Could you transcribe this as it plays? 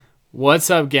What's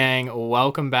up, gang?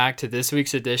 Welcome back to this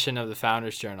week's edition of the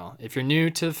Founders Journal. If you're new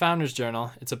to the Founders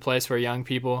Journal, it's a place where young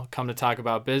people come to talk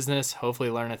about business, hopefully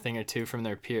learn a thing or two from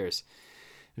their peers.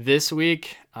 This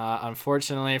week,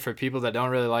 unfortunately, for people that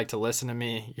don't really like to listen to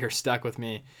me, you're stuck with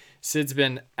me. Sid's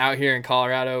been out here in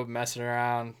Colorado messing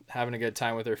around, having a good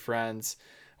time with her friends.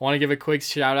 I want to give a quick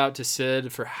shout out to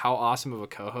Sid for how awesome of a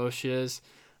co-host she is.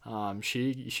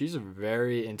 She's a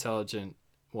very intelligent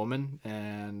woman,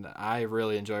 and I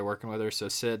really enjoy working with her. So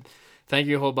Sid, thank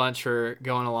you a whole bunch for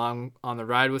going along on the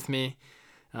ride with me.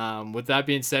 With that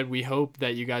being said, we hope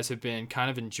that you guys have been kind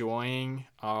of enjoying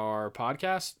our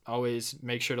podcast. Always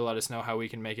make sure to let us know how we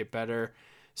can make it better,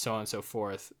 so on and so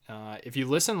forth. If you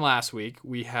listened last week,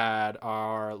 we had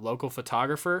our local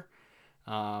photographer,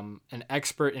 an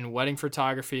expert in wedding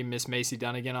photography, Miss Macy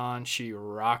Dunnigan, on. She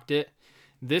rocked it.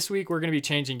 This week, we're going to be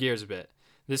changing gears a bit.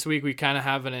 This week, we kind of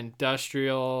have an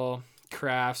industrial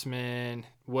craftsman,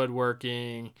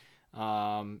 woodworking,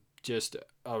 just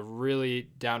a really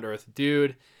down-to-earth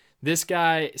dude. This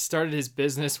guy started his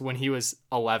business when he was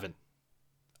 11.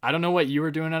 I don't know what you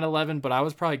were doing at 11, but I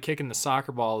was probably kicking the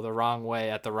soccer ball the wrong way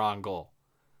at the wrong goal.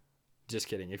 Just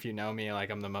kidding. If you know me,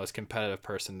 like, I'm the most competitive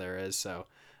person there is, so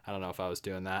I don't know if I was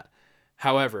doing that.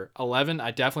 However, 11,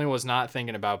 I definitely was not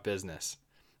thinking about business.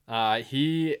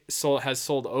 Has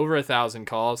sold over 1,000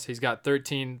 calls. He's got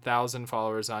 13,000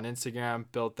 followers on Instagram,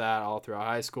 built that all throughout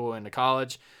high school into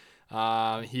college.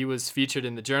 He was featured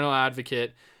in the Journal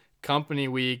Advocate, Company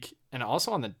Week, and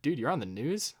also you're on the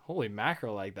news? Holy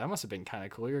mackerel, like that must have been kind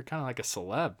of cool. You're kind of like a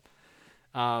celeb.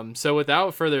 So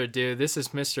without further ado, this is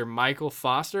Mr. Micheal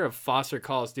Foster of Foster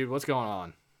Calls. Dude, what's going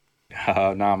on?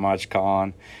 Not much,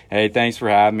 Colin. Hey, thanks for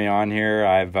having me on here.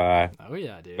 I've Oh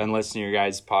yeah, dude. been listening to your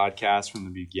guys' podcast from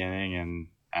the beginning, and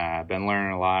been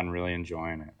learning a lot and really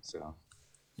enjoying it. So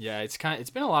Yeah, it's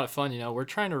been a lot of fun. We're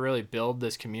trying to really build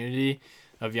this community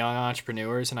of young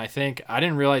entrepreneurs, and I think I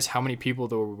didn't realize how many people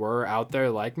there were out there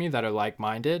like me that are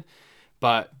like-minded.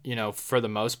 But for the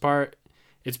most part,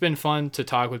 it's been fun to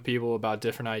talk with people about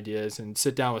different ideas and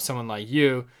sit down with someone like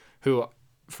you, who,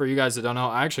 for you guys that don't know,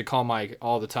 I actually call Mike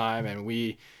all the time, and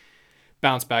we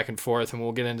bounce back and forth, and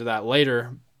we'll get into that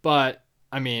later. But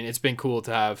I mean, it's been cool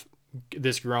to have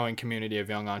this growing community of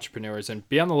young entrepreneurs, and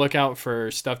be on the lookout for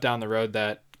stuff down the road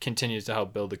that continues to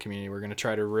help build the community. We're going to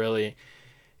try to really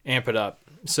amp it up.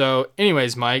 So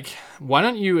anyways, Mike, why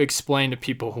don't you explain to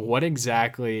people what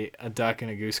exactly a duck and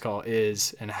a goose call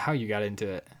is and how you got into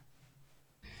it?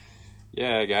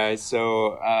 yeah, guys.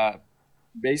 So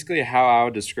basically, how I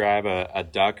would describe a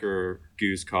duck or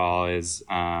goose call is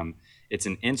it's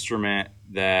an instrument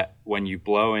that when you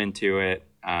blow into it,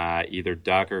 either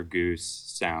duck or goose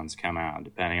sounds come out,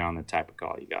 depending on the type of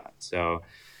call you got. So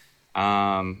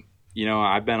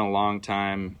I've been a long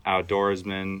time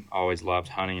outdoorsman, always loved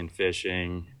hunting and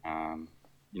fishing.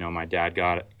 My dad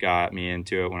got me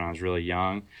into it when I was really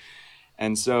young.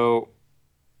 And so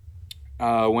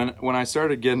when I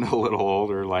started getting a little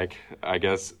older, like I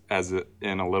guess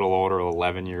in a little older,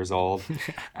 11 years old,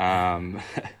 um,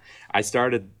 I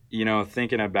started,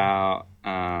 thinking about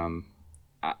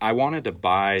I wanted to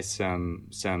buy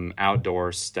some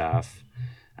outdoor stuff,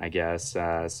 I guess,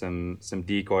 some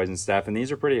decoys and stuff, and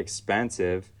these are pretty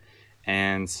expensive.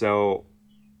 And so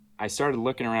I started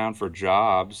looking around for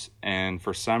jobs, and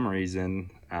for some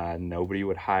reason, nobody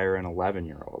would hire an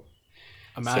 11-year-old.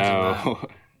 Imagine that. So,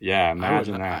 yeah,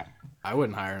 imagine that. I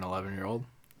wouldn't hire an 11-year-old.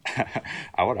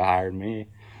 I would have hired me.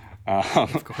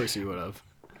 Of course you would have.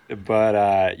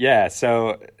 But yeah,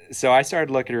 so I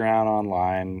started looking around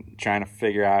online, trying to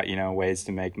figure out, ways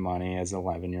to make money as an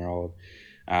 11-year-old.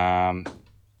 And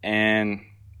I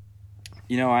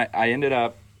ended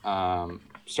up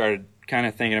started kind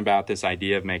of thinking about this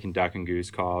idea of making duck and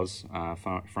goose calls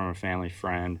from a family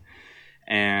friend.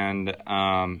 And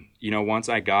once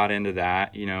I got into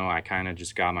that, I kind of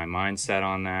just got my mind set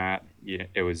on that.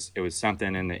 It was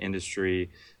something in the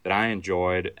industry that I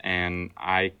enjoyed, and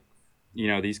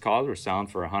these calls were selling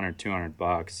for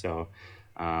 $100-$200. So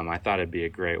I thought it'd be a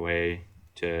great way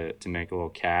to make a little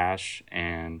cash,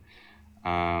 and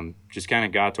just kind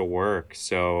of got to work.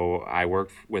 So I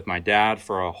worked with my dad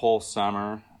for a whole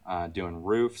summer doing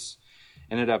roofs.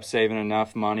 Ended up saving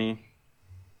enough money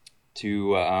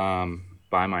to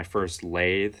buy my first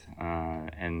lathe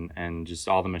and just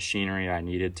all the machinery I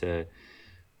needed to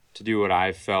do what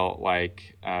I felt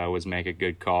like was make a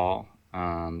good call.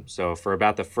 So for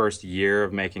about the first year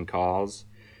of making calls,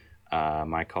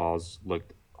 my calls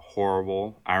looked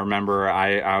horrible. I remember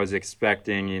I was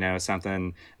expecting,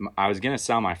 something. I was going to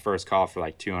sell my first call for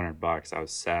like $200. I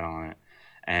was set on it.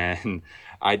 And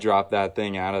I dropped that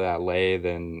thing out of that lathe,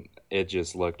 and it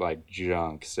just looked like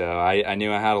junk. So I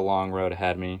knew I had a long road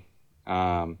ahead of me.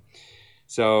 Um,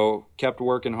 so kept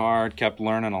working hard, kept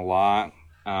learning a lot.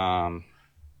 Um,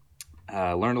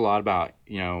 Learned a lot about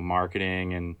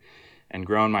marketing and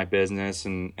growing my business,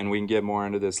 and we can get more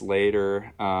into this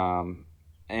later.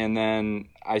 And then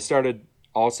I started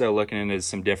also looking into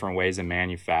some different ways of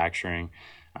manufacturing.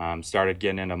 Started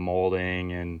getting into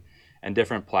molding and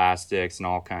different plastics and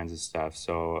all kinds of stuff.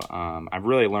 So I've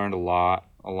really learned a lot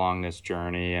along this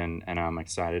journey, and I'm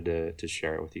excited to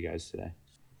share it with you guys today.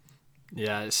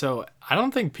 Yeah, so I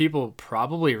don't think people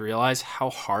probably realize how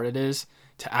hard it is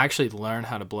to actually learn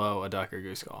how to blow a duck or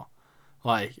goose call.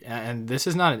 Like, and this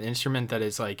is not an instrument that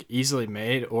is like easily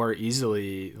made or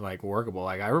easily like workable.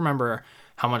 Like, I remember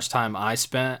how much time I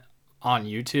spent on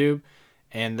YouTube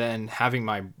and then having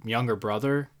my younger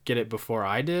brother get it before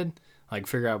I did, like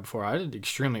figure out before I did,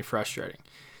 extremely frustrating.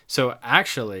 So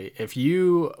actually, if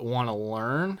you want to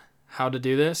learn how to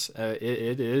do this,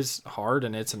 it is hard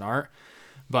and it's an art.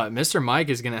 But Mr. Mike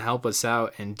is going to help us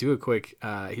out and do a quick.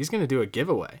 He's going to do a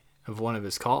giveaway of one of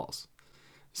his calls.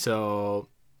 So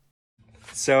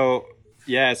So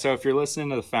yeah, so if you're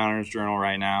listening to the Founders Journal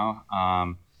right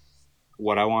now,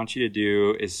 what I want you to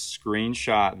do is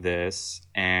screenshot this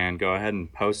and go ahead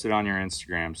and post it on your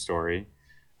Instagram story.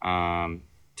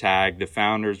 Tag the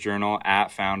Founders Journal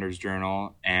at Founders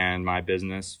Journal and my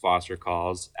business Foster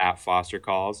Calls at Foster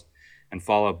Calls, and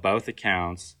follow both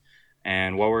accounts.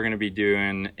 And what we're going to be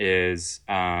doing is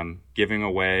giving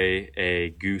away a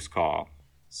goose call.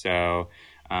 So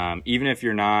even if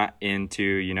you're not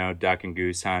into duck and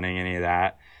goose hunting, any of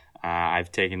that,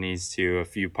 I've taken these to a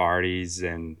few parties,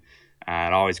 and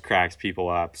it always cracks people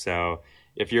up. So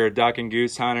if you're a duck and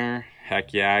goose hunter,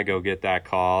 heck yeah, go get that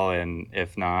call. And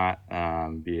if not,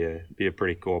 be a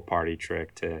pretty cool party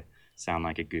trick to sound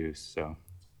like a goose. So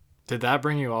did that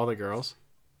bring you all the girls?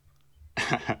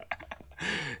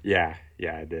 yeah,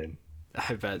 I did.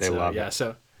 I bet They so. love Yeah. it.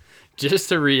 So just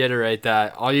to reiterate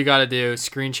that, all you got to do,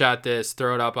 screenshot this,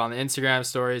 throw it up on the Instagram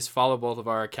stories, follow both of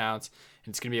our accounts.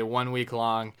 It's going to be a 1 week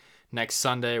long. Next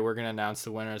Sunday, we're going to announce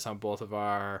the winners on both of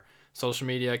our social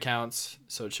media accounts.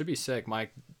 So it should be sick.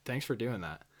 Mike, thanks for doing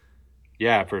that.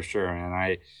 Yeah, for sure.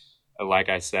 And like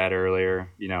I said earlier,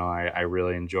 I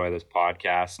really enjoy this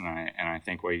podcast, and I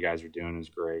think what you guys are doing is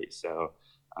great. So,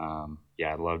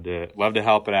 yeah, I'd love to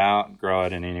help it out, grow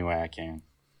it in any way I can.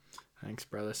 Thanks,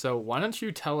 brother. So why don't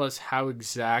you tell us how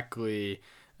exactly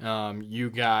you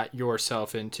got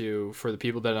yourself into, for the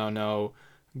people that don't know,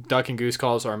 duck and goose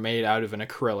calls are made out of an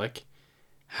acrylic.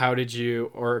 How did you,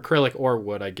 or acrylic or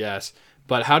wood, I guess,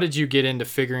 but how did you get into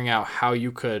figuring out how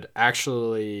you could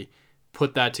actually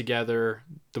put that together,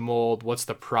 the mold? What's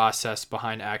the process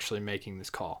behind actually making this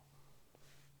call?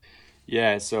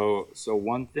 Yeah, so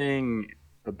one thing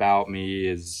about me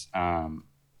is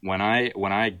when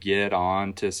I get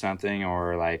on to something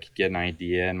or like get an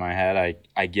idea in my head,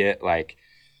 I get like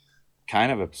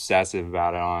kind of obsessive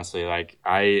about it, honestly. Like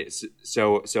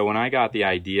so when I got the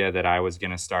idea that I was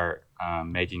gonna start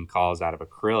making calls out of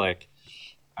acrylic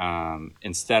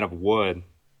instead of wood,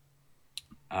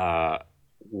 uh,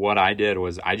 what I did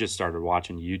was I just started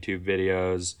watching YouTube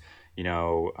videos,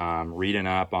 reading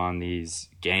up on these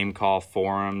game call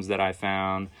forums that I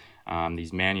found,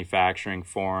 these manufacturing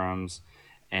forums,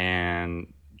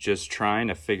 and just trying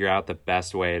to figure out the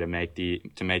best way to make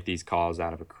these calls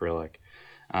out of acrylic.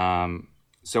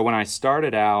 So when I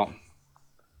started out,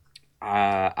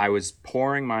 I was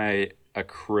pouring my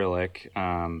acrylic,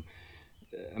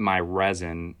 my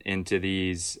resin into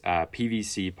these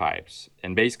PVC pipes,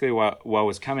 and basically what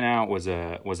was coming out was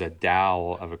a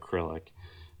dowel of acrylic,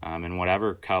 in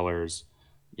whatever colors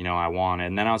I wanted.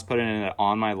 And then I was putting it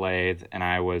on my lathe, and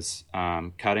I was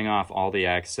cutting off all the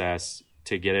excess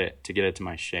to get it to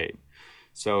my shape.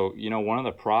 So one of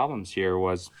the problems here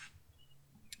was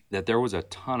that there was a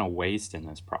ton of waste in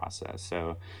this process.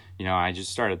 So, I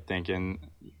just started thinking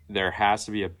there has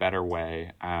to be a better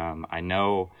way. I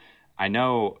know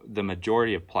the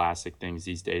majority of plastic things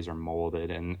these days are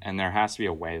molded, and there has to be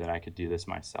a way that I could do this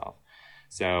myself.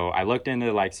 So I looked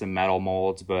into like some metal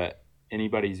molds, but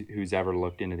anybody who's ever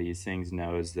looked into these things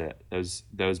knows that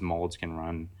those molds can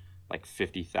run like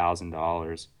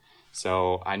 $50,000.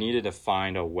 So I needed to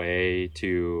find a way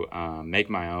to make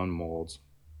my own molds.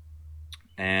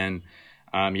 And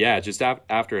yeah, just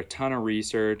after a ton of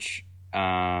research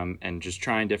and just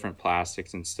trying different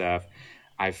plastics and stuff,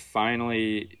 I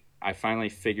finally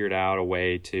figured out a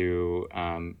way to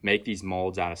make these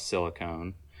molds out of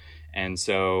silicone. And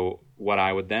so what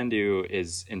I would then do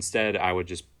is instead I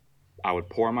would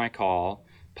pour my call,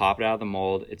 pop it out of the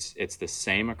mold. It's the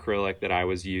same acrylic that I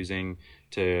was using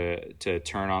to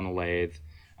turn on the lathe,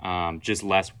 just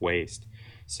less waste.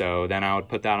 So then I would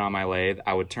put that on my lathe.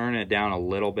 I would turn it down a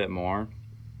little bit more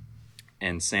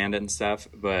and sand it and stuff.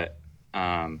 But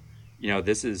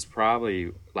this is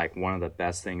probably like one of the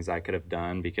best things I could have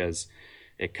done because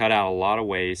it cut out a lot of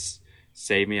waste,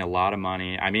 saved me a lot of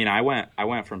money. I mean, I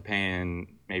went from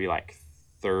paying maybe like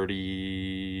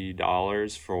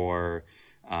 $30 for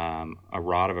a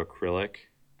rod of acrylic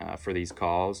for these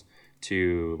calls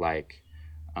to like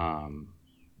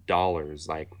dollars,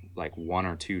 like $1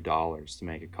 or $2 to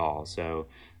make a call. So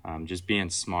just being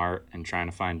smart and trying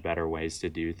to find better ways to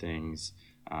do things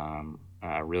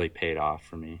really paid off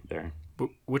for me there.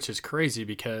 Which is crazy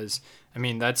because I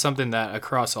mean that's something that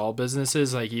across all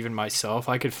businesses, like even myself,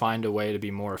 I could find a way to be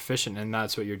more efficient, and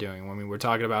that's what you're doing. I mean, we're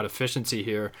talking about efficiency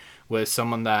here with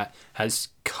someone that has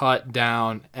cut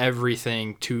down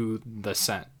everything to the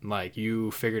cent. Like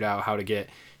you figured out how to get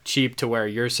cheap to where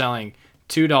you're selling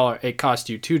 $2, it costs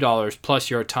you $2 plus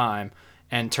your time,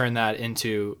 and turn that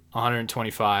into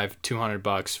 125,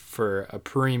 $200 for a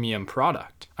premium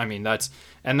product. I mean, that's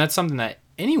something that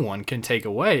anyone can take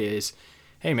away is,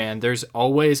 hey man, there's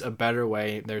always a better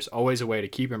way. There's always a way to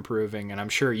keep improving. And I'm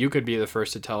sure you could be the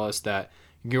first to tell us that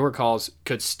your calls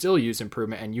could still use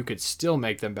improvement and you could still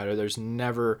make them better. There's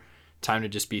never time to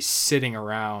just be sitting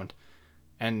around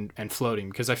and floating,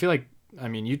 because I feel like, I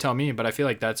mean, you tell me, but I feel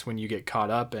like that's when you get caught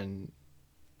up and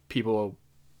people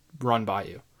run by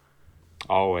you.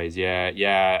 Always, yeah,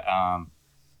 yeah.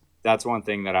 That's one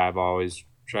thing that I've always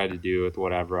tried to do with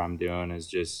whatever I'm doing is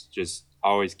just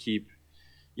always keep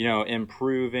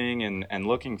improving and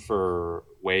looking for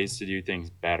ways to do things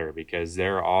better, because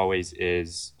there always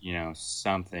is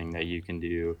something that you can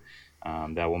do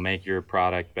that will make your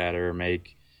product better,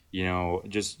 make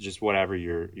just whatever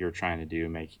you're trying to do,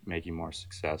 make you more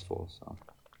successful. So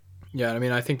Yeah, I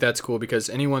mean, I think that's cool because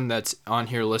anyone that's on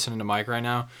here listening to Mike right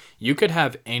now, you could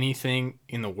have anything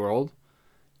in the world.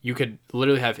 You could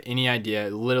literally have any idea,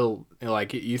 little,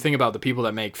 like you think about the people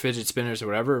that make fidget spinners or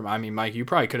whatever. I mean, Mike, you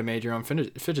probably could have made your own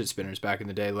fidget spinners back in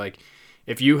the day. Like,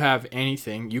 if you have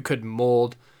anything, you could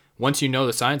mold, once you know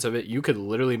the science of it, you could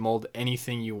literally mold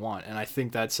anything you want. And I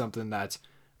think that's something that's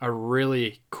a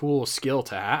really cool skill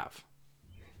to have.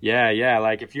 yeah, yeah.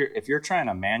 Like if you're trying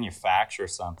to manufacture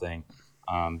something,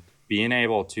 being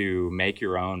able to make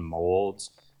your own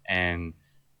molds and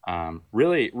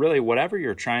really whatever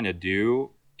you're trying to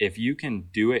do, if you can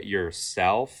do it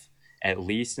yourself, at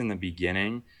least in the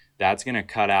beginning, that's going to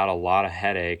cut out a lot of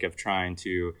headache of trying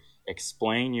to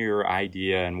explain your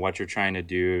idea and what you're trying to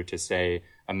do to, say,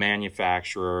 a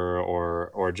manufacturer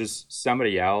or just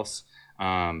somebody else.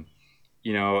 Um,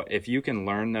 if you can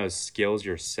learn those skills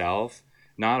yourself,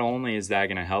 not only is that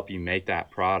going to help you make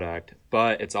that product,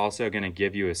 but it's also going to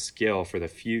give you a skill for the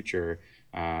future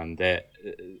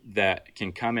that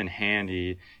can come in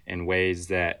handy in ways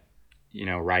that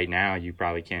right now you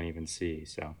probably can't even see.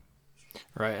 So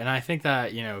Right. And I think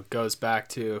that, goes back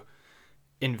to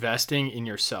investing in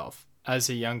yourself as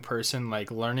a young person,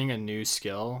 like learning a new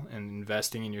skill and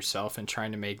investing in yourself and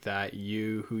trying to make that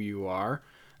you who you are.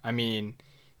 I mean,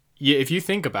 yeah, if you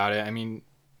think about it, I mean,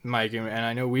 Mike, and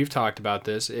I know we've talked about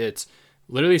this, it's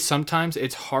literally sometimes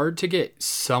it's hard to get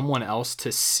someone else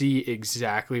to see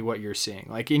exactly what you're seeing.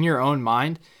 Like in your own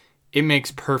mind, it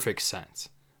makes perfect sense.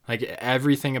 Like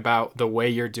everything about the way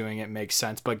you're doing it makes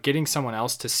sense, but getting someone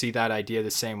else to see that idea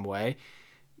the same way,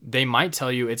 they might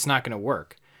tell you it's not going to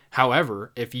work.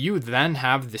 However, if you then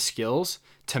have the skills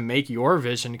to make your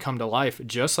vision come to life,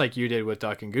 just like you did with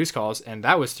duck and goose calls, and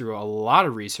that was through a lot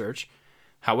of research.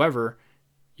 However,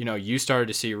 you started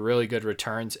to see really good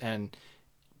returns and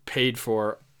paid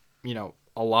for,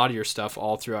 a lot of your stuff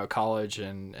all throughout college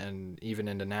and even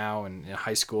into now and in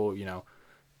high school,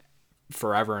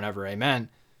 forever and ever. Amen.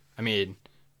 I mean,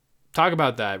 talk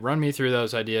about that. Run me through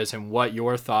those ideas and what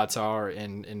your thoughts are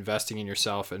in investing in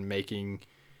yourself and making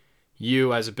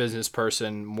you as a business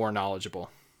person more knowledgeable.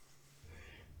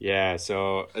 yeah,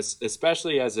 so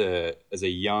especially as a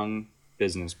young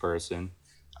business person,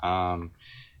 um,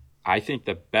 I think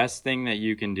the best thing that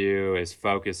you can do is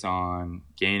focus on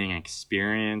gaining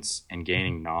experience and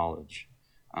gaining knowledge.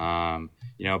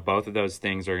 Both of those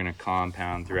things are going to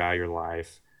compound throughout your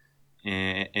life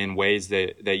in ways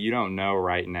that you don't know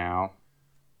right now.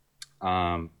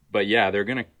 But yeah, they're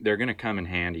gonna come in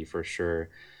handy for sure.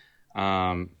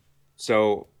 Um,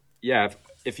 so yeah,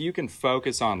 if you can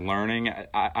focus on learning,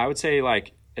 I would say,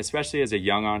 like, especially as a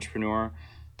young entrepreneur,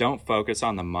 don't focus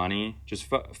on the money. Just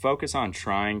focus on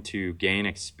trying to gain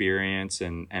experience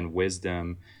and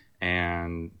wisdom,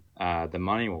 and the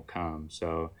money will come.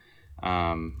 So,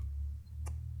 um,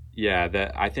 Yeah,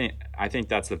 that I think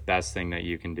that's the best thing that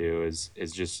you can do is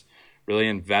just really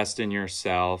invest in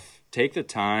yourself. Take the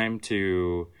time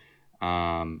to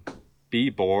um, be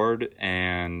bored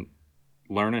and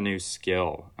learn a new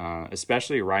skill,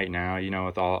 especially right now. You know,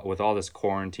 with all this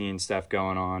quarantine stuff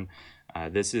going on,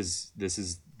 this is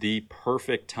the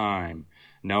perfect time.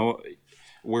 No,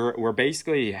 we're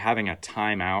basically having a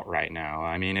timeout right now.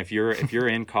 I mean, if you're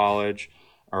in college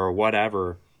or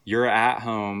whatever, you're at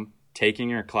home taking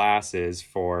your classes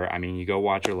for. I mean, you go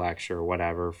watch a lecture or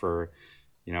whatever for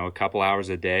a couple hours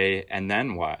a day, and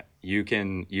then what? You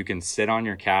can sit on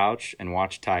your couch and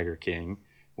watch Tiger King,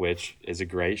 which is a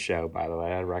great show, by the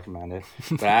way. I recommend it.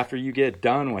 But after you get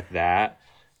done with that,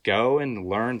 go and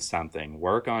learn something,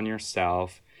 work on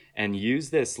yourself, and use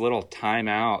this little time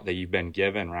out that you've been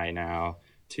given right now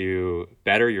to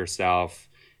better yourself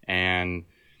and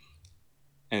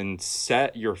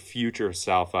set your future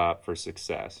self up for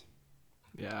success.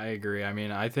 Yeah, I agree. I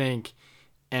mean, I think,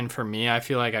 and for me, I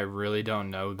feel like I really don't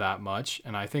know that much.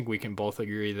 And I think we can both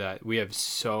agree that we have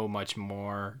so much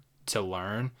more to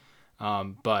learn.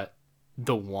 But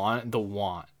the want,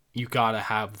 you got to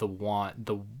have the want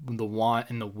and the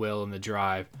will and the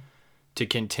drive to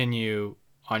continue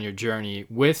on your journey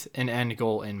with an end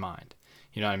goal in mind.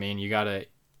 You know what I mean? You got to,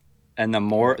 And the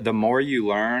more you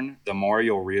learn, the more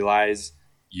you'll realize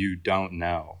you don't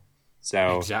know. So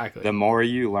the exactly. more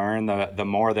you learn, the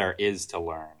more there is to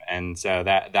learn. And so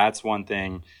that's one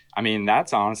thing. I mean,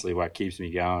 that's honestly what keeps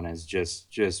me going is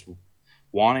just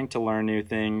wanting to learn new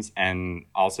things and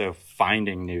also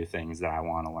finding new things that I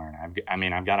want to learn. I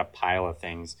mean, I've got a pile of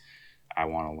things I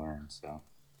want to learn. So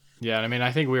Yeah, I mean,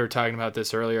 I think we were talking about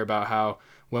this earlier about how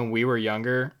when we were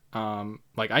younger,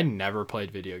 like I never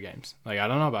played video games. Like I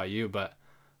don't know about you, but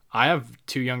I have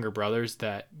two younger brothers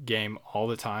that game all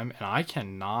the time, and I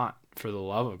cannot, for the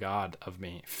love of God of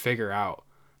me, figure out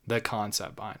the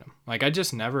concept behind them. Like I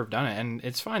just never have done it, and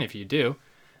it's fine if you do.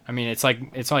 I mean, it's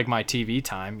like my TV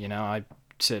time. You know, I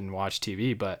sit and watch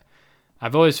TV, but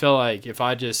I've always felt like if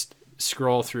I just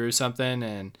scroll through something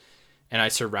and I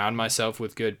surround myself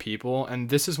with good people, and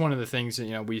this is one of the things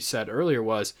that we said earlier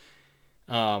was,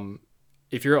 um,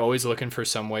 if you're always looking for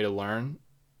some way to learn,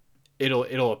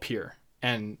 it'll appear.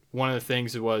 And one of the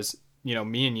things was,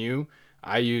 me and you,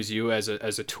 I use you as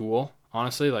a tool,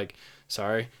 honestly. Like,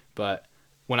 sorry, but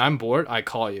when I'm bored, I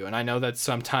call you. And I know that's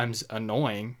sometimes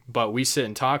annoying, but we sit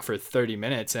and talk for 30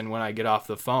 minutes. And when I get off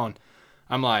the phone,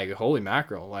 I'm like, holy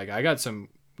mackerel, like I got some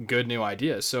good new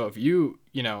ideas. So if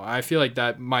I feel like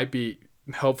that might be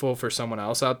helpful for someone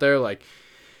else out there. Like,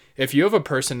 if you have a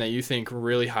person that you think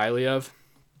really highly of,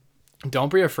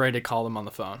 don't be afraid to call them on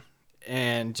the phone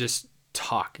and just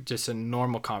talk, just a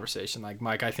normal conversation. Like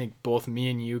Mike, I think both me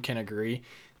and you can agree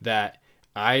that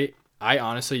I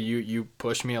honestly, you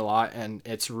push me a lot, and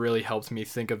it's really helped me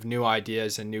think of new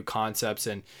ideas and new concepts.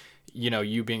 And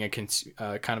you being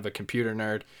kind of a computer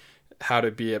nerd, how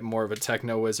to be more of a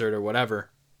techno wizard or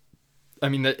whatever. I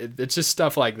mean, it's just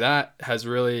stuff like that has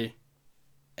really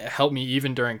helped me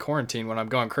even during quarantine when I'm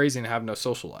going crazy and have no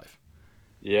social life.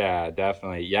 yeah,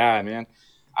 definitely. Yeah, man.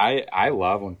 I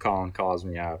love when Colin calls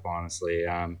me up, honestly.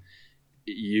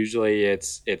 Usually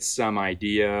it's some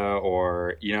idea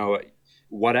or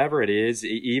whatever it is,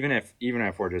 even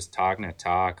if we're just talking to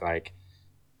talk, like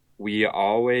we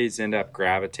always end up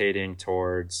gravitating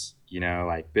towards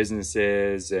like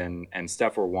businesses and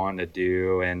stuff we're wanting to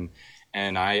do, and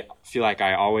I feel like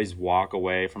I always walk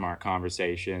away from our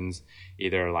conversations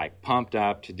either like pumped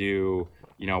up to do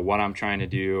what I'm trying to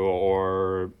do,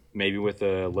 or maybe with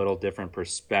a little different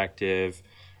perspective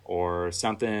or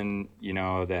something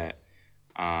that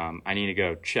I need to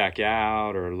go check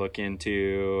out or look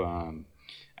into.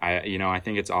 I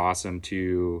think it's awesome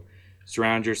to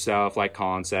surround yourself, like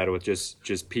Colin said, with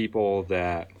just people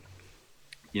that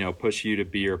push you to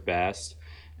be your best,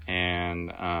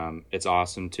 and it's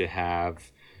awesome to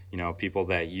have people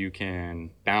that you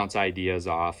can bounce ideas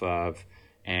off of,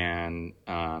 and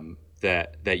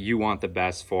that you want the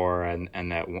best for,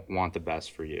 and that want the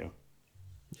best for you.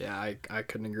 Yeah, I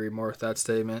couldn't agree more with that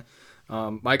statement.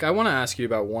 Mike, I want to ask you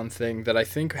about one thing that I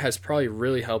think has probably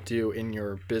really helped you in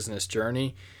your business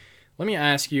journey. Let me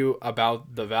ask you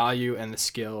about the value and the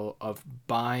skill of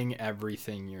buying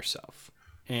everything yourself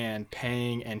and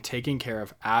paying and taking care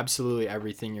of absolutely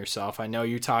everything yourself. I know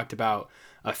you talked about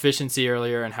efficiency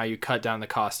earlier and how you cut down the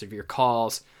cost of your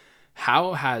calls.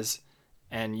 How has,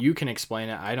 and you can explain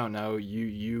it, I don't know,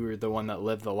 you are the one that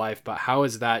lived the life, but how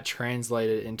has that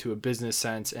translated into a business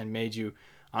sense and made you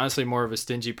honestly more of a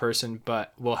stingy person,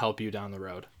 but will help you down the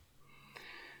road?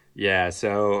 Yeah,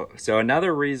 so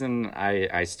another reason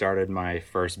I started my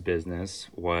first business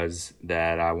was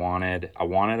that I wanted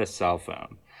a cell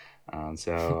phone.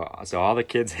 So all the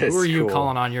kids at Who are you school,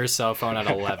 calling on your cell phone at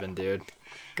 11, dude?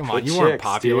 Come the on, you weren't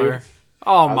chicks, dude. popular.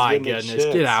 Oh I was my getting the goodness,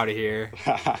 get chicks. out of here.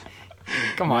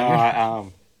 Come No, on,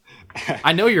 you're.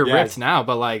 I know you're ripped yes. now,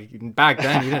 but like back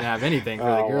then, you didn't have anything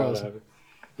for the Oh, girls. whatever.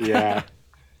 Yeah,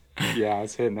 yeah, I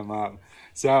was hitting them up.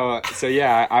 So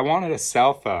yeah, I wanted a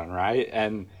cell phone, right?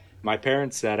 And my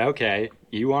parents said, "Okay,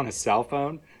 you want a cell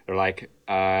phone?" They're like,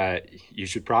 you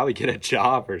should probably get a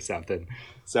job or something."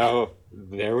 So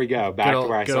there we go, back to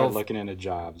where I Good started old, looking into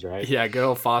jobs, right? yeah, good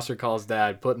old Foster calls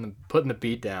dad, putting the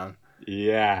beat down.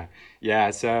 Yeah,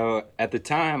 yeah. So at the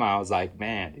time, I was like,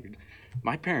 "Man, dude,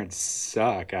 my parents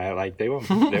suck. I like they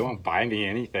won't buy me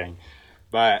anything."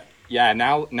 But yeah,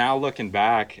 now looking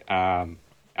back, I'm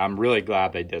really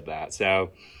glad they did that.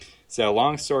 So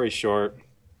long story short,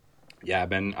 yeah,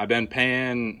 I've been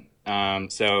paying.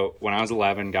 So when I was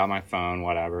 11, got my phone,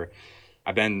 whatever.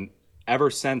 I've been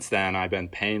ever since then. I've been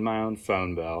paying my own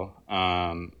phone bill,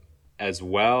 as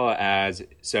well as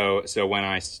so when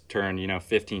I turned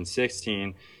 15,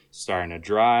 16, starting to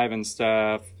drive and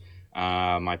stuff.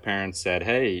 My parents said,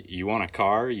 "Hey, you want a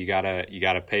car? You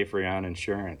gotta pay for your own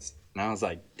insurance." And I was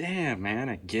like, "Damn, man,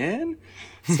 again?"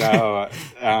 So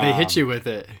They hit um, you with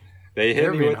it. they hit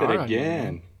They're me being with it hard on you, man.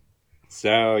 again.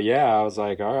 So yeah, I was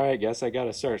like, all right, guess I got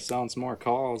to start selling some more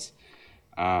calls.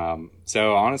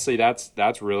 So honestly,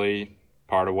 that's really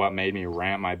part of what made me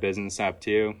ramp my business up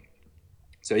too.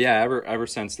 So yeah, ever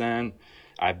since then,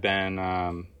 I've been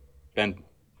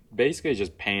basically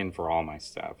just paying for all my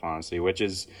stuff, honestly, which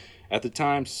is at the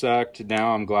time sucked.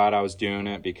 Now I'm glad I was doing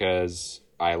it because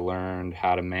I learned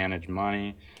how to manage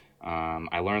money.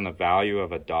 I learned the value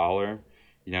of a dollar.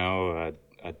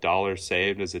 A dollar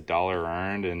saved is a dollar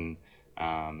earned, and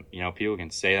people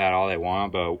can say that all they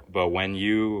want, but when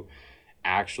you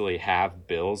actually have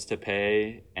bills to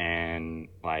pay and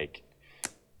like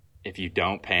if you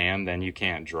don't pay them, then you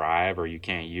can't drive or you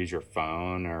can't use your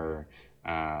phone or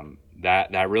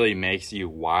that really makes you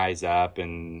wise up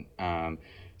and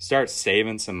start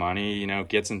saving some money.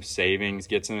 Get some savings,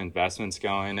 get some investments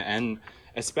going, and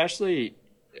especially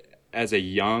as a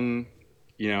young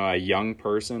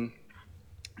person,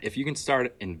 if you can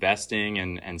start investing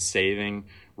and saving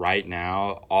right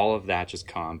now, all of that just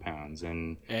compounds.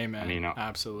 And I Amen. mean,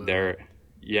 Absolutely. there,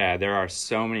 yeah, there are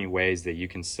so many ways that you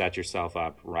can set yourself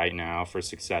up right now for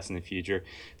success in the future.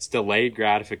 It's delayed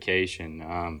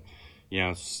gratification.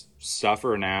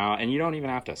 Suffer now, and you don't even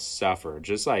have to suffer.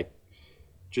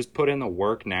 Just put in the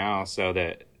work now so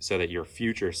that your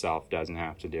future self doesn't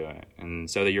have to do it, and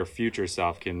so that your future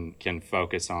self can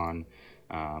focus on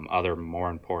other more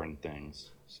important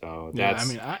things. So Yeah, I that's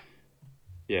mean, I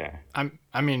yeah,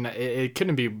 I mean, it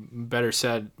couldn't be better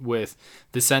said with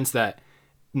the sense that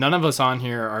none of us on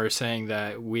here are saying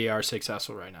that we are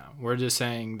successful right now. We're just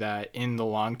saying that in the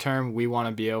long term, we want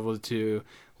to be able to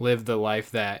live the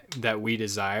life that we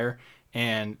desire.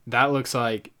 And that looks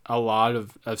like a lot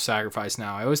of sacrifice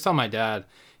now. I always tell my dad,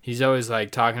 he's always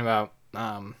like talking about,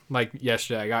 like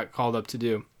yesterday, I got called up to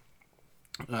do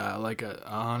like a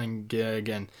hunting gig.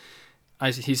 And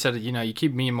he said, you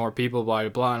keep meeting more people, blah, blah,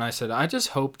 blah. And I said, I just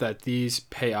hope that these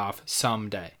pay off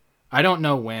someday. I don't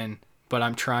know when, but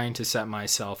I'm trying to set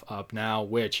myself up now,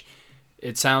 which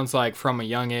it sounds like from a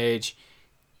young age,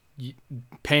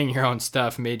 paying your own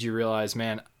stuff made you realize,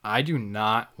 man, I do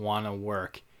not want to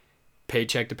work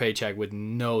paycheck to paycheck with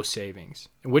no savings,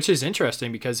 which is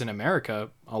interesting because in America,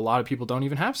 a lot of people don't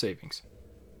even have savings.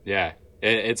 yeah.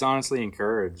 It's honestly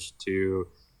encouraged to.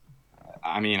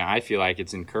 I mean, I feel like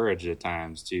it's encouraged at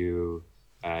times to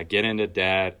get into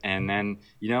debt, and then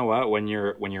you know what? When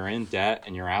you're in debt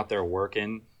and you're out there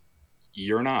working,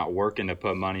 you're not working to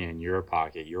put money in your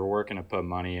pocket. You're working to put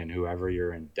money in whoever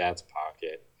you're in debt's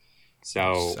pocket. Which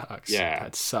So sucks. yeah,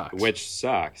 That sucks. which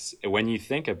sucks. When you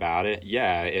think about it,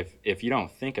 yeah, if you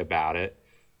don't think about it,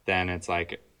 then it's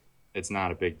like it's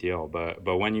not a big deal. But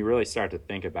when you really start to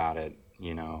think about it,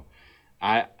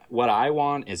 what I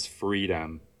want is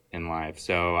freedom in life.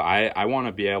 So I want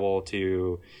to be able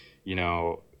to, you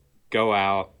know, go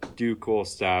out, do cool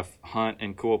stuff, hunt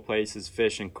in cool places,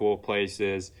 fish in cool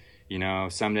places,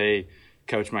 someday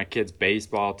coach my kids'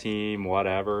 baseball team,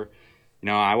 whatever.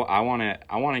 I want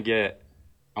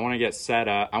to get set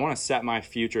up. I want to set my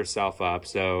future self up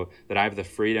so that I have the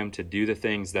freedom to do the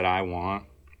things that I want,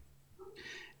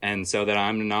 and so that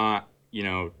I'm not,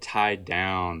 tied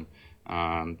down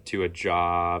to a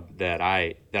job that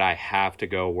I have to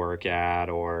go work at,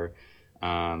 or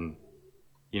um,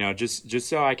 just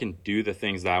so I can do the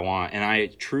things that I want. And I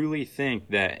truly think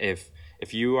that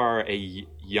if you are a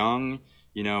young,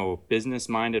 business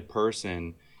minded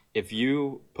person, if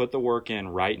you put the work in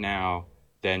right now,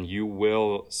 then you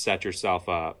will set yourself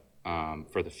up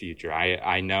for the future.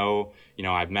 I know,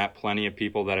 I've met plenty of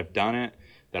people that have done it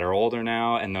that are older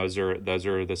now, and those are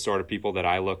the sort of people that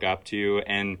I look up to.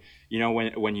 And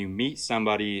when you meet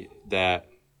somebody that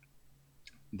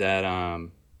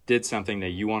did something that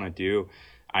you want to do,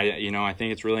 I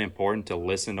think it's really important to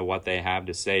listen to what they have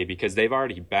to say, because they've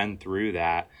already been through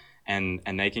that, and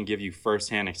they can give you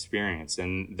firsthand experience,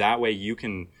 and that way you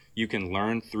can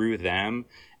learn through them,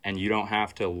 and you don't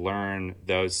have to learn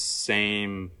those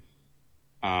same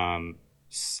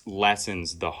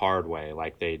lessons the hard way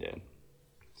like they did.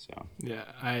 So Yeah,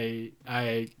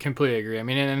 I completely agree. I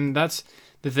mean, and that's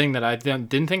the thing that I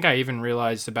didn't think I even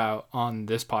realized about on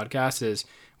this podcast is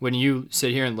when you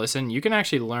sit here and listen, you can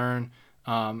actually learn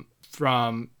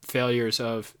from failures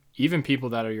of even people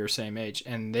that are your same age,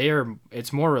 and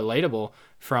it's more relatable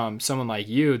from someone like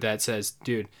you that says,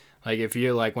 dude, like if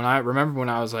you like when I remember when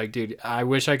I was like, dude, I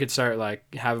wish I could start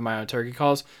like having my own turkey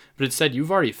calls, but it said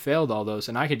you've already failed all those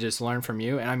and I could just learn from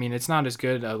you. And I mean, it's not as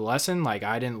good a lesson, like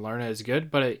I didn't learn it as good,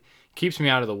 but it keeps me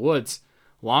out of the woods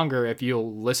longer if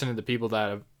you'll listen to the people that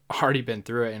have already been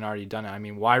through it and already done it. I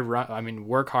mean, why run? I mean,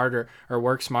 work harder or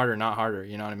work smarter, not harder.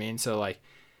 You know what I mean? So like,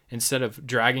 instead of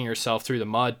dragging yourself through the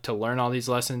mud to learn all these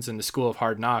lessons in the school of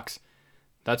hard knocks,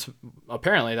 that's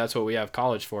what we have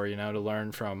college for, to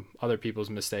learn from other people's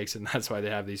mistakes, and that's why they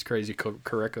have these crazy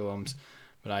curriculums.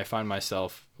 But I find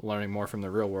myself learning more from the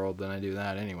real world than I do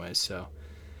that, anyways. So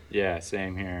yeah,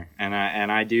 same here, and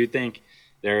I do think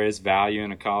there is value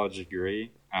in a college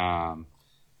degree. You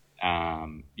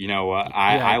know what? yeah,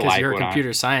 I because like you're a what I'm.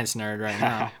 computer science nerd right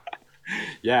now.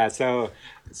 Yeah, so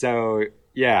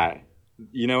yeah,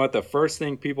 you know what? The first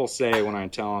thing people say when I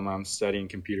tell them I'm studying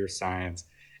computer science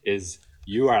is,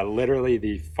 "You are literally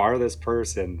the farthest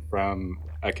person from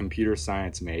a computer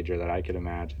science major that I could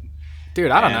imagine."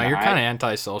 Dude, I don't know. And You're kind I, of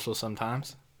antisocial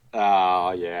sometimes.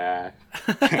 oh yeah,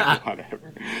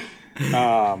 whatever.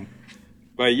 Um,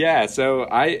 but yeah,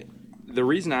 the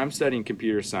reason I'm studying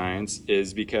computer science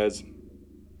is because,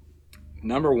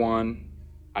 number one,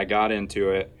 I got into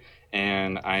it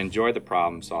and I enjoy the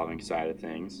problem solving side of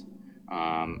things.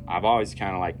 I've always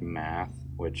kind of liked math,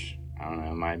 which I don't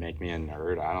know, might make me a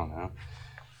nerd. I don't know,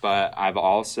 but I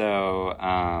also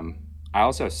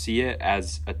see it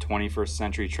as a 21st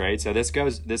century trade. So this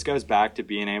goes back to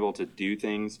being able to do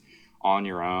things on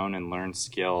your own and learn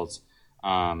skills.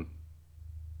 Um,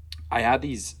 I had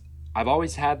these. I've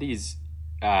always had these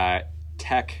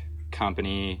tech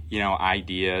company,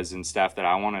 ideas and stuff that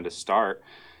I wanted to start.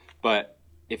 But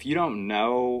if you don't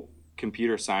know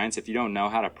computer science, if you don't know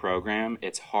how to program,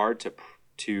 it's hard to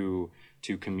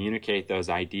communicate those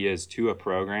ideas to a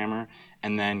programmer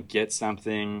and then get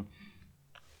something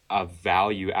of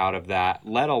value out of that,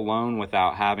 let alone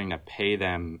without having to pay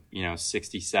them,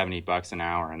 60, $70 an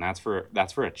hour. And that's for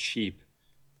a cheap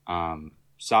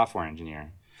software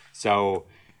engineer. So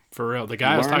For real. The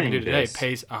guy I was talking to learning today this,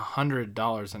 pays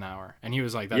 $100 an hour, and he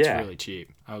was like, "That's yeah, really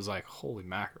cheap." I was like, "Holy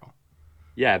mackerel!"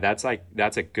 yeah, that's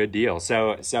a good deal.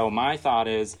 So my thought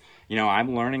is,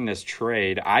 I'm learning this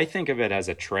trade. I think of it as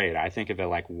a trade. I think of it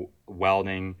like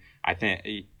welding. I think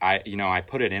I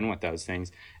put it in with those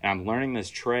things, and I'm learning this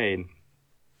trade,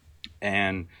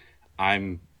 and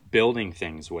I'm building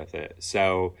things with it.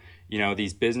 So,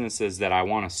 these businesses that I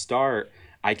want to start,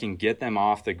 I can get them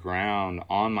off the ground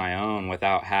on my own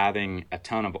without having a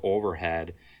ton of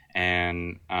overhead.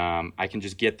 And I can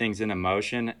just get things into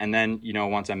motion. And then,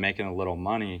 once I'm making a little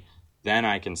money, then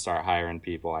I can start hiring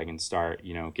people. I can start,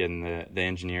 getting the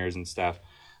engineers and stuff.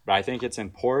 But I think it's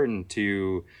important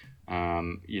to,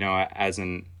 as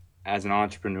an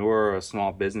entrepreneur or a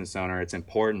small business owner, it's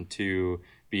important to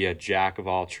be a jack of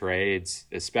all trades,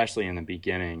 especially in the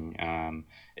beginning.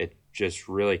 It just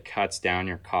really cuts down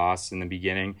your costs in the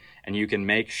beginning, and you can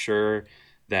make sure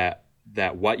that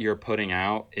what you're putting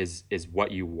out is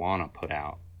what you want to put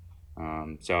out.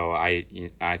 So I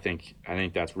think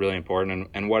that's really important,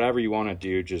 and whatever you want to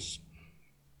do,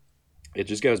 it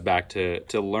just goes back to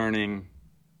learning,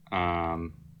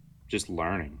 just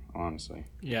learning, honestly.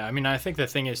 Yeah, I mean, I think the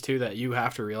thing is too that you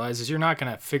have to realize is you're not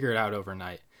gonna figure it out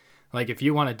overnight. Like if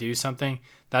you want to do something,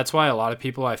 that's why a lot of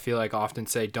people I feel like often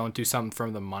say don't do something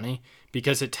for the money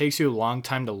because it takes you a long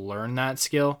time to learn that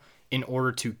skill in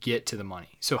order to get to the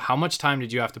money. So how much time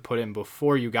did you have to put in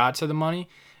before you got to the money?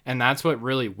 And that's what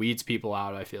really weeds people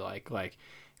out, I feel like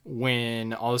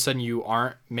when all of a sudden you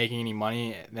aren't making any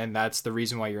money and that's the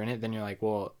reason why you're in it, then you're like,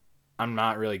 well, I'm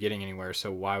not really getting anywhere,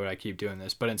 so why would I keep doing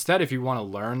this? But instead, if you want to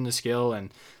learn the skill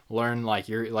and learn like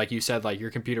you said, like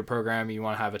your computer programming, you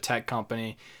want to have a tech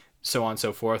company, so on and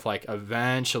so forth, like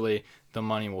eventually the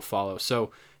money will follow.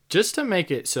 So just to make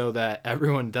it so that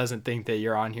everyone doesn't think that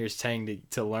you're on here saying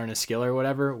to learn a skill or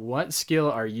whatever, what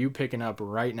skill are you picking up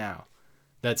right now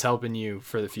that's helping you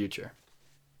for the future?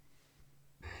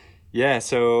 Yeah,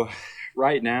 so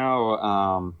right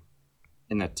now,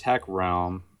 in the tech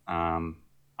realm, I'm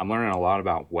learning a lot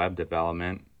about web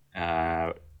development.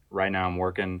 Right now, I'm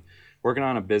working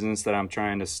on a business that I'm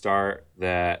trying to start.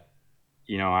 That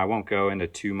I won't go into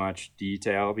too much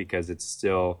detail because it's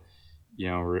still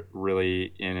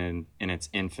really in its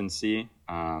infancy.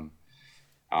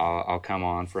 I'll come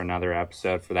on for another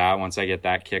episode for that once I get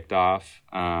that kicked off.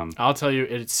 I'll tell you,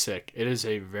 it's sick. It is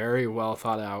a very well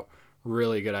thought out,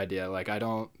 really good idea. Like, I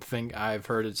don't think I've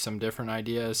heard some different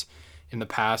ideas in the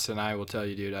past, and I will tell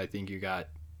you, dude, I think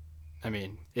I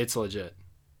mean, it's legit.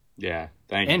 Yeah,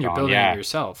 thank you, And you're Colin. building it Yeah,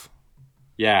 yourself.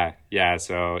 yeah.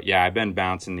 So yeah, I've been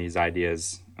bouncing these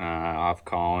ideas off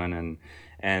Colin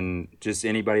and just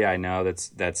anybody I know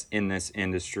that's in this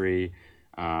industry,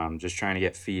 just trying to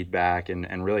get feedback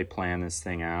and really plan this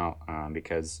thing out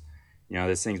because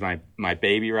this thing's my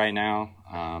baby right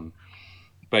now.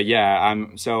 But yeah,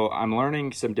 I'm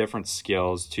learning some different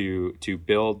skills to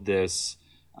build this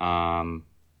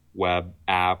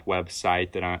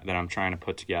website that I'm trying to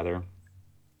put together.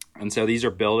 And so these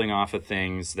are building off of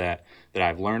things that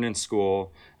I've learned in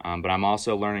school, but I'm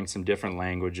also learning some different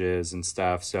languages and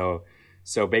stuff. So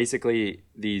basically,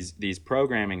 these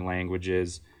programming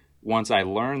languages, once I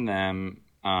learn them,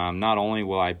 not only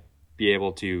will I be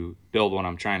able to build what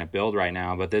I'm trying to build right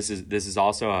now, but this is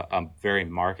also a very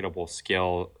marketable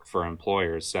skill for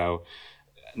employers. So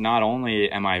not only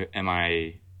am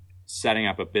I setting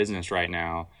up a business right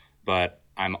now, but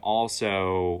I'm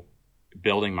also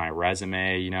building my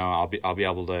resume. I'll be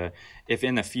able to, if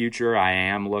in the future I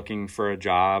am looking for a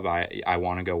job, I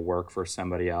want to go work for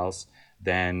somebody else,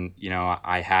 then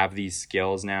I have these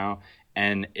skills now,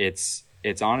 and it's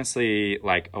honestly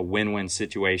like a win-win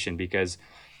situation because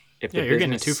if Yeah, the you're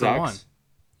getting a business 2 for 1. sucks,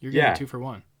 You're getting a yeah, 2 for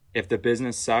 1. if the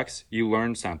business sucks, you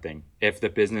learn something. If the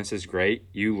business is great,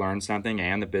 you learn something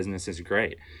and the business is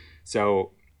great.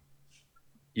 So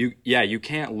you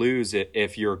can't lose it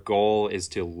if your goal is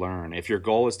to learn. If your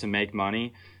goal is to make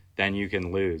money, then you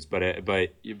can lose. But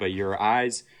your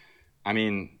eyes, I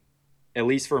mean, at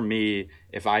least for me,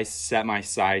 if I set my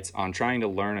sights on trying to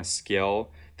learn a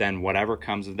skill, then whatever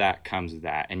comes of that comes of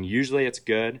that. And usually it's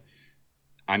good.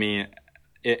 I mean,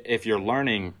 if you're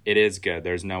learning, it is good.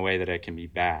 There's no way that it can be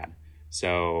bad.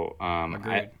 So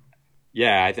Agreed.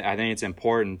 I think it's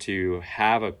important to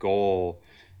have a goal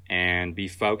and be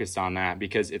focused on that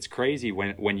because it's crazy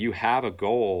when you have a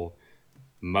goal.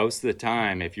 Most of the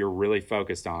time, if you're really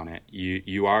focused on it,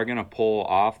 you are going to pull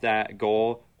off that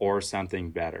goal or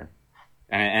something better.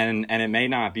 And it may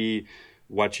not be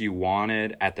what you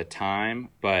wanted at the time,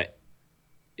 but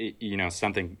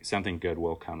something good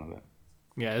will come of it.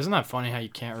 Yeah, isn't that funny how you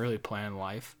can't really plan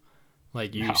life?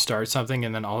 Like, you No. start something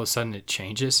and then all of a sudden it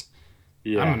changes.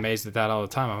 I'm Yeah. amazed at that all the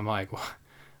time. I'm like,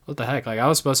 what the heck? Like, I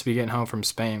was supposed to be getting home from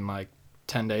Spain like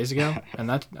 10 days ago,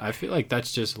 and I feel like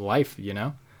that's just life, you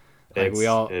know? Like,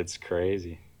 It's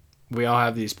crazy. we all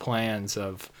have these plans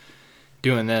of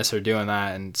doing this or doing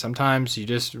that, and sometimes you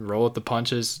just roll with the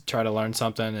punches, try to learn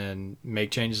something and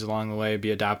make changes along the way,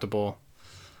 be adaptable.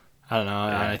 I don't know.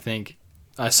 And Yeah. I think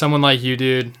someone like you,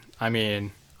 dude, I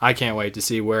mean, I can't wait to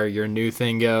see where your new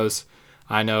thing goes.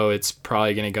 I know it's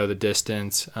probably going to go the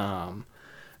distance.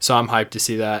 So I'm hyped to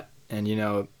see that. And,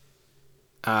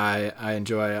 I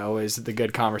enjoy always the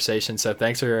good conversation. So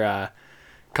thanks for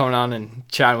coming on and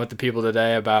chatting with the people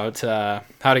today about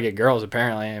how to get girls,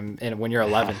 apparently, and when you're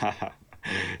 11.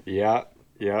 Yeah,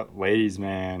 yeah, ladies,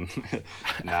 man.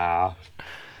 Nah.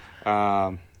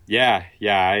 Yeah.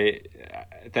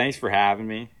 Thanks for having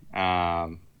me.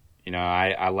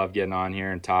 I love getting on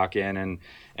here and talking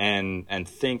and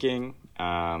thinking.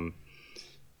 And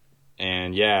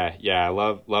I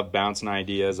love bouncing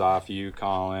ideas off you,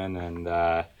 Colin. And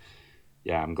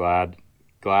I'm glad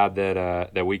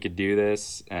that we could do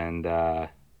this. And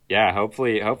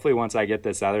hopefully once I get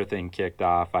this other thing kicked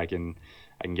off, I can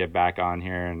get back on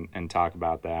here and talk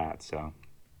about that. So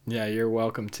Yeah, you're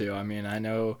welcome to. I mean, I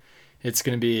know it's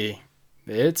gonna be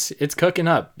it's cooking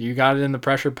up. You got it in the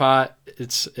pressure pot.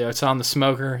 It's on the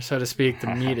smoker, so to speak. The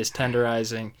meat is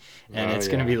tenderizing, and oh it's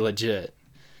gonna be yeah, legit.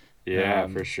 yeah,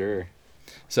 for sure.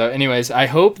 So, anyways, I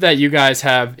hope that you guys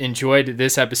have enjoyed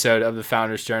this episode of the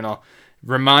Founders Journal.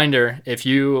 Reminder: if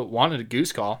you wanted a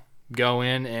goose call, go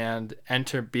in and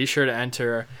enter. Be sure to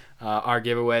enter our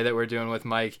giveaway that we're doing with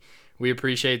Mike. We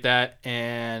appreciate that.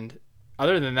 And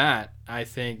other than that, I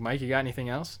think, Mike, you got anything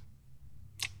else?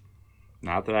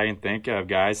 Not that I can think of,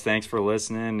 guys. Thanks for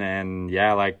listening. And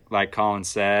yeah, like Colin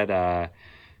said,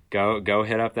 go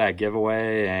hit up that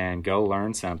giveaway and go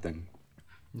learn something.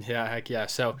 Yeah, heck yeah.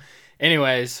 So,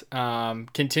 anyways,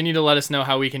 continue to let us know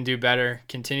how we can do better.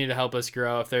 Continue to help us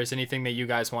grow. If there's anything that you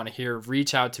guys want to hear,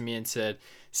 reach out to me and Sid.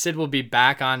 Sid will be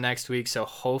back on next week, so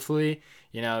hopefully,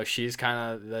 she's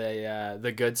kind of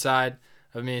the good side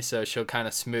of me, so she'll kind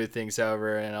of smooth things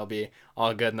over and I'll be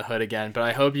all good in the hood again. But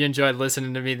I hope you enjoyed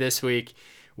listening to me this week.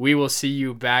 We will see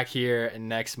you back here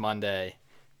next Monday.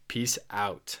 Peace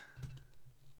out.